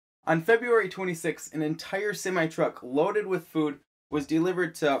On February 26th, an entire semi-truck loaded with food was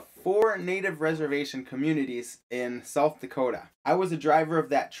delivered to 4 native reservation communities in South Dakota. I was a driver of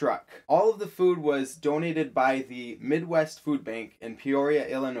that truck. All of the food was donated by the Midwest Food Bank in Peoria,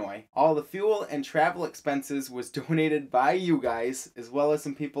 Illinois. All the fuel and travel expenses was donated by you guys, as well as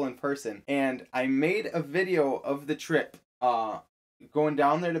some people in person. And I made a video of the trip, going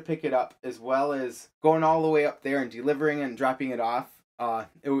down there to pick it up, as well as going all the way up there and delivering and dropping it off.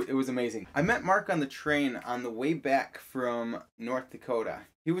 It was amazing. I met Mark on the train on the way back from North Dakota.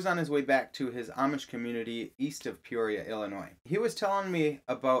 He was on his way back to his Amish community east of Peoria, Illinois. He was telling me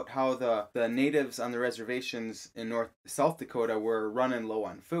about how the natives on the reservations in South Dakota were running low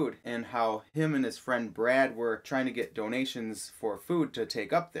on food, and how him and his friend Brad were trying to get donations for food to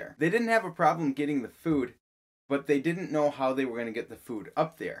take up there. They didn't have a problem getting the food, but they didn't know how they were going to get the food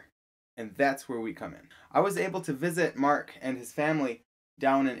up there. And that's where we come in. I was able to visit Mark and his family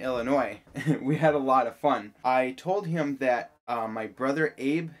down in Illinois. We had a lot of fun. I told him that my brother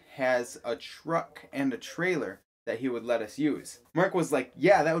Abe has a truck and a trailer that he would let us use. Mark was like,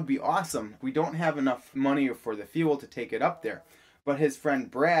 yeah, that would be awesome. We don't have enough money for the fuel to take it up there. But his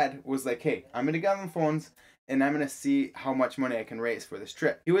friend Brad was like, hey, I'm going to get on the phones and I'm going to see how much money I can raise for this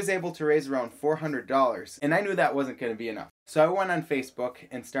trip. He was able to raise around $400, and I knew that wasn't going to be enough. So I went on Facebook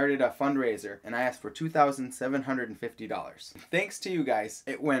and started a fundraiser, and I asked for $2,750. Thanks to you guys,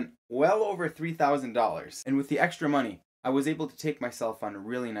 it went well over $3,000, and with the extra money, I was able to take myself on a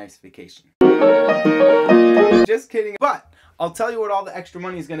really nice vacation. Just kidding, but I'll tell you what all the extra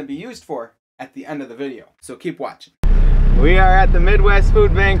money is going to be used for at the end of the video, so keep watching. We are at the Midwest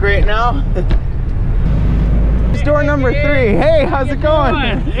Food Bank right now. Store number 3. Hey, how's it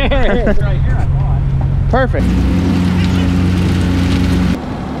going? Perfect.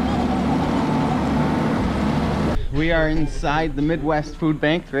 We are inside the Midwest Food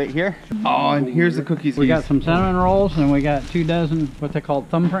Bank right here. Oh, and here's the cookies. We got some cinnamon rolls, and we got 2 dozen what they call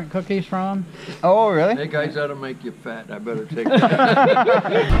thumbprint cookies from. Oh, really? Hey guys, that'll make you fat. I better take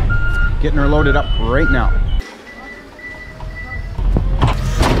that. Getting her loaded up right now.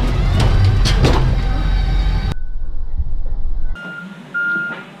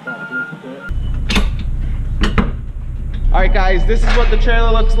 Alright guys, this is what the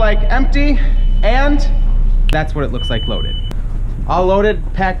trailer looks like empty, and that's what it looks like loaded. All loaded,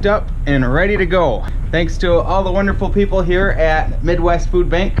 packed up, and ready to go. Thanks to all the wonderful people here at Midwest Food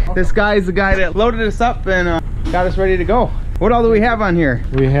Bank. This guy is the guy that loaded us up and got us ready to go. What all do we have on here?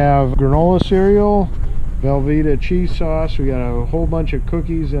 We have granola cereal, Velveeta cheese sauce, we got a whole bunch of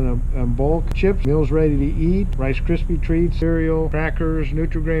cookies in a bulk, chips, meals ready to eat, Rice Krispie treats, cereal, crackers,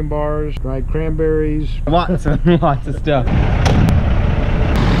 Nutri-Grain bars, dried cranberries. Lots of stuff.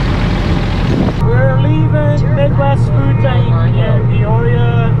 We're leaving Midwest Food Bank in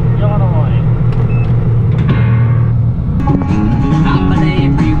Peoria, Illinois.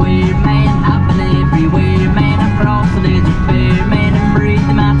 Hopping everywhere, man, across the desert fair, man, and breathe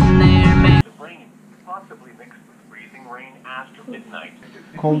the mountain there, man. Possibly mixed with freezing rain after midnight.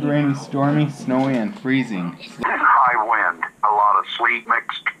 Cold, rainy, stormy, snowy, and freezing. High wind, a lot of sleet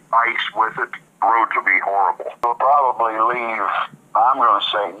mixed ice with it. Roads will be horrible. We'll probably leave, I'm going to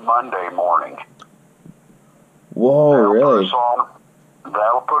say, Monday morning. Whoa, really?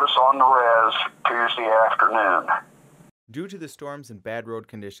 That'll put us on the res Tuesday afternoon. Due to the storms and bad road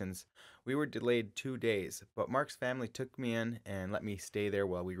conditions, we were delayed 2 days, but Mark's family took me in and let me stay there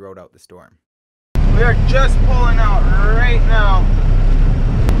while we rode out the storm. We are just pulling out right now.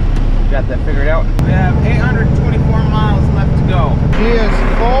 Got that figured out. We have 824 miles left to go. She is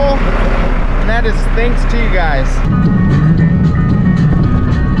full, and that is thanks to you guys.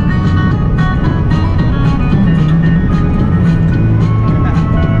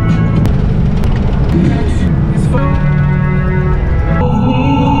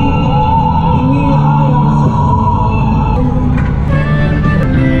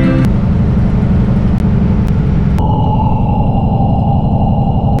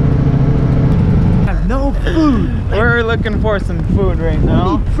 We're looking for some food right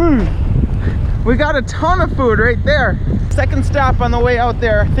now. Food. We got a ton of food right there. Second stop on the way out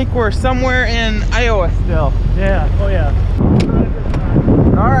there. I think we're somewhere in Iowa still. Yeah, oh yeah.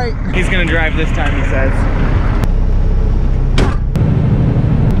 All right. He's gonna drive this time, he says.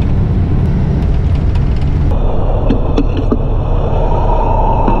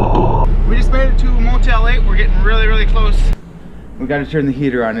 We just made it to Motel 8. We're getting really, really close. We gotta turn the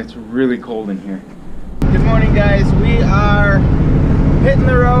heater on. It's really cold in here. Good morning, guys. We are hitting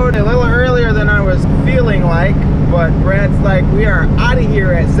the road a little earlier than I was feeling like, but Brad's like, we are out of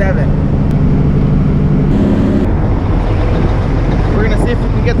here at 7. We're gonna see if we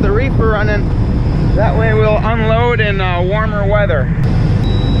can get the reefer running. That way we'll unload in warmer weather.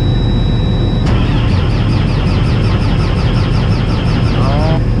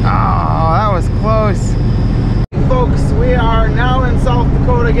 Oh, that was close. Folks, we are now in South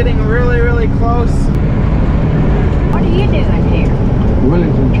Dakota, getting really, really close. What are you doing here?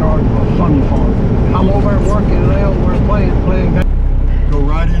 Willie's in charge of a funny farm. I'm over working now. We're playing. Go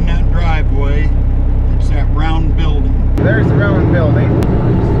right in that driveway. It's that round building. There's the round building.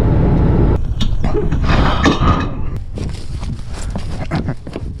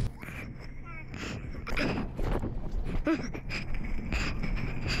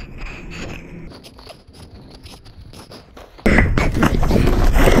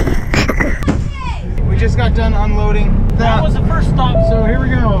 We just got done unloading. That was the first stop, so here we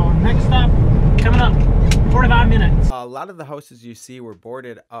go. Next stop coming up, 45 minutes. A lot of the houses you see were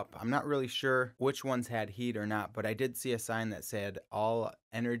boarded up. I'm not really sure which ones had heat or not, but I did see a sign that said all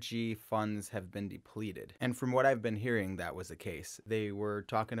energy funds have been depleted. And from what I've been hearing, that was the case. They were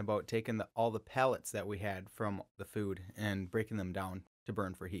talking about taking all the pellets that we had from the food and breaking them down to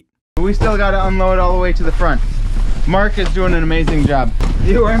burn for heat. We still got to unload all the way to the front. Mark is doing an amazing job.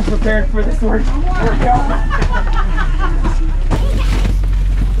 You weren't prepared for this workout.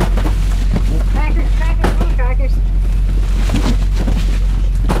 Crackers.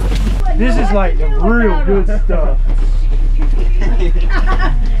 This is like the real good stuff.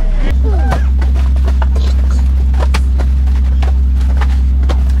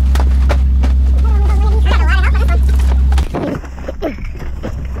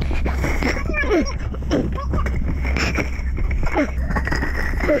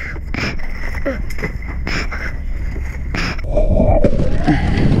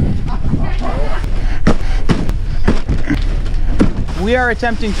 We are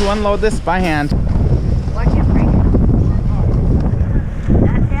attempting to unload this by hand. Watch it, Frank.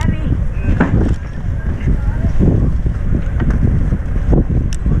 That's heavy.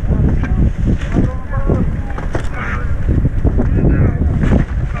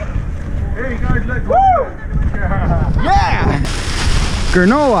 Hey guys, let's go. Yeah!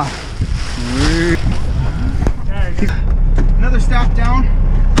 Granola. Another stop down.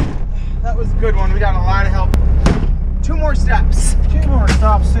 That was a good one. We got a lot of help. 2 more steps. 2 more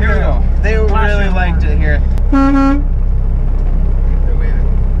stops. Here we go. They really liked it here.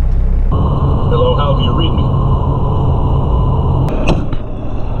 Hello, how do you read me?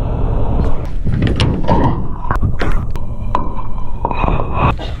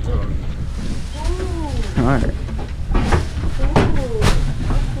 All right.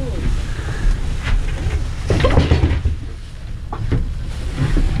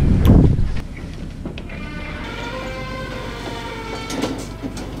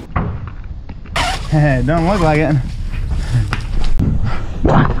 It don't look like it.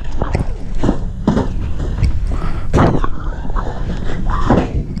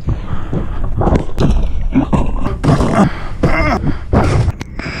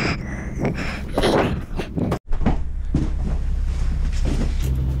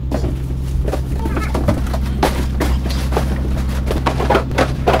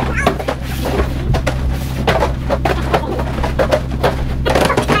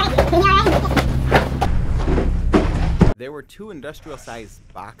 There were 2 industrial-sized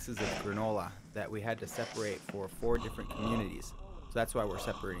boxes of granola that we had to separate for 4 different communities. So that's why we're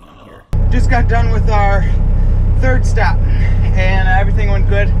separating them here. Just got done with our 3rd stop, and everything went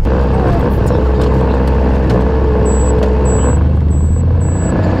good.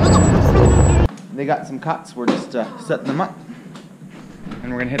 They got some cuts. We're just setting them up.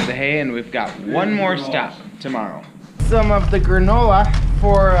 And we're gonna hit the hay, and we've got 1 more stop tomorrow. Some of the granola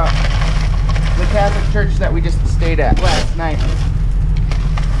for the Catholic church that we just stayed at last night.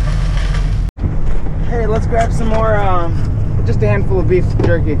 Hey, let's grab some more, just a handful of beef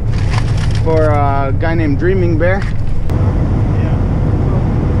jerky for a guy named Dreaming Bear.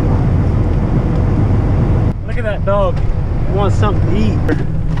 Look at that dog. He wants something to eat.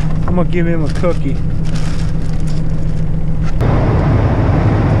 I'm gonna give him a cookie.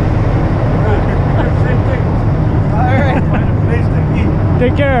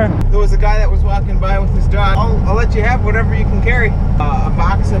 Take care. There was a guy that was walking by with his dog. I'll let you have whatever you can carry. A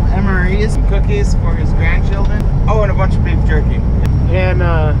box of MREs, some cookies for his grandchildren. Oh, and a bunch of beef jerky. And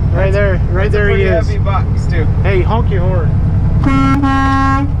right there he is. Heavy box too. Hey, honk your horn.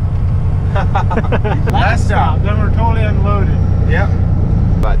 Last stop. Then we're totally unloaded. Yep.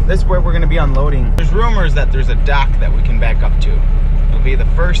 But this is where we're going to be unloading. There's rumors that there's a dock that we can back up to. It'll be the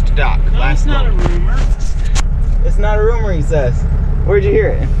first dock. No, last it's not load. a rumor. It's not a rumor, he says. Where'd you hear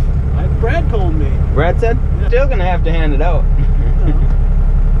it? Brad told me. Brad said? Yeah. Still gonna have to hand it out.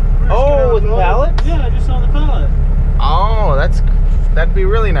 That'd be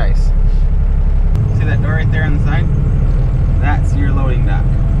really nice. See that door right there on the side? That's your loading dock.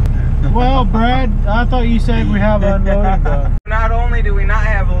 Well, Brad, I thought you said we have an unloading dock. Not only do we not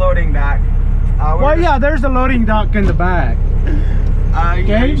have a loading dock, Well, yeah, there's a loading dock in the back. Are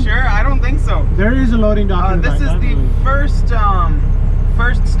you sure? I don't think so. There is a loading dock in the back. This is the first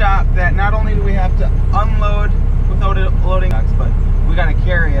stop that not only do we have to unload without a loading docks, but we gotta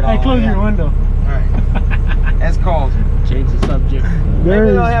carry it all. Hey, close your window. Alright. It's cold. Change the subject.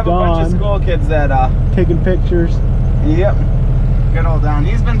 Maybe they'll have a bunch of school kids that taking pictures. Yep. Good old Don.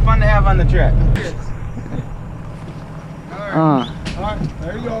 He's been fun to have on the trip. Alright,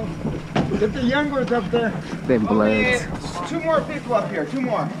 there you go. Get the young ones up there. Them bloods. 2 more people up here. 2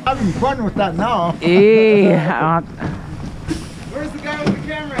 more. Having fun with that now. Yeah. Where's the guy with the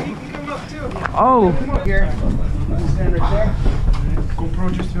camera? He can come up too. Oh. Come up here. Stand right there.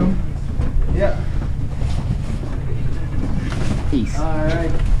 GoPro just film. Yep. Peace.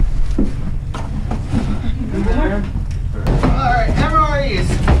 Alright. Alright, MREs.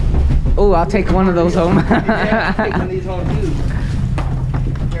 Oh, I'll take one of those home. Yeah, take one of these home too.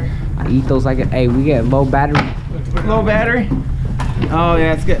 I eat those like a, hey, we get low battery. Low battery? Oh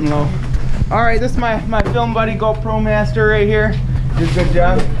yeah, it's getting low. Alright, this is my film buddy GoPro Master right here. Did a good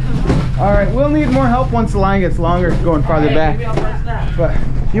job. Alright, we'll need more help once the line gets longer, going farther back. But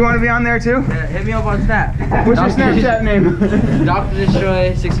you want to be on there too? Yeah, hit me up on Snap. What's your Snapchat name? Dr.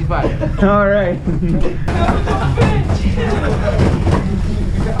 Destroy 65. Alright.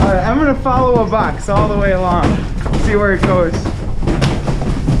 Alright, I'm gonna follow a box all the way along. See where it goes.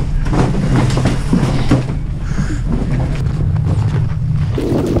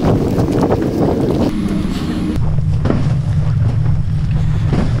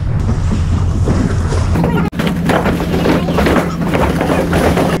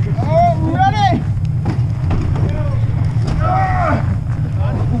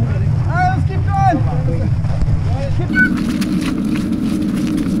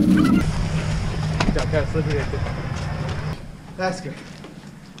 That's good.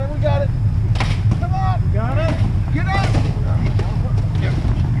 We got it. Come on. Got it. Get up. Yep.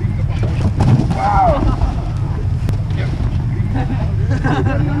 Wow. Yep.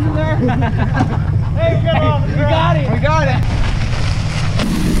 Hey, we got it off the ground. We got it.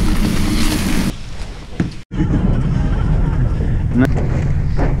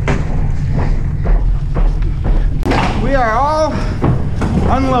 We are all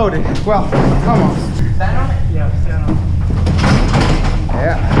unloaded. Well, almost. Stand on it? Yeah, stand on.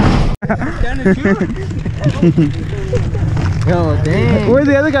 Yeah. Oh, dang. Where'd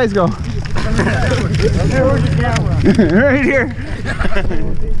the other guys go? Hey, where's the camera? Right here.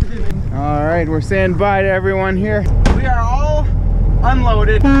 All right, we're saying bye to everyone here. We are all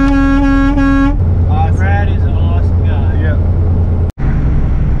unloaded. Brad is an awesome guy. Yep.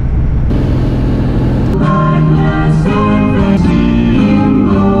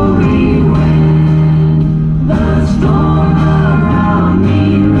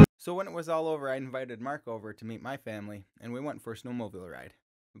 So when it was all over, I invited Mark over to meet my family, and we went for a snowmobile ride,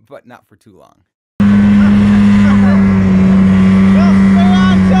 but not for too long. Well, stay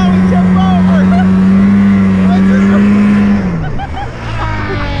on till we tip over.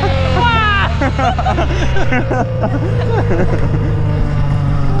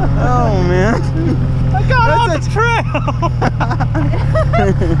 Oh man! I got on the trail.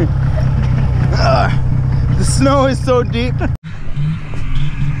 The snow is so deep.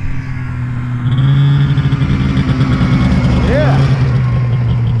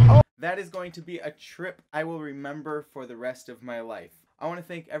 That is going to be a trip I will remember for the rest of my life. I want to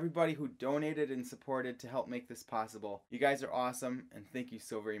thank everybody who donated and supported to help make this possible. You guys are awesome, and thank you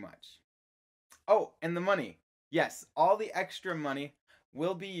so very much. Oh, and the money. Yes, all the extra money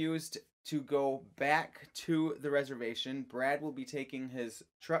will be used to go back to the reservation. Brad will be taking his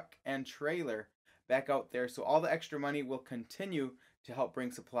truck and trailer back out there, so all the extra money will continue to help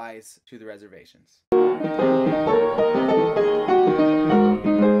bring supplies to the reservations.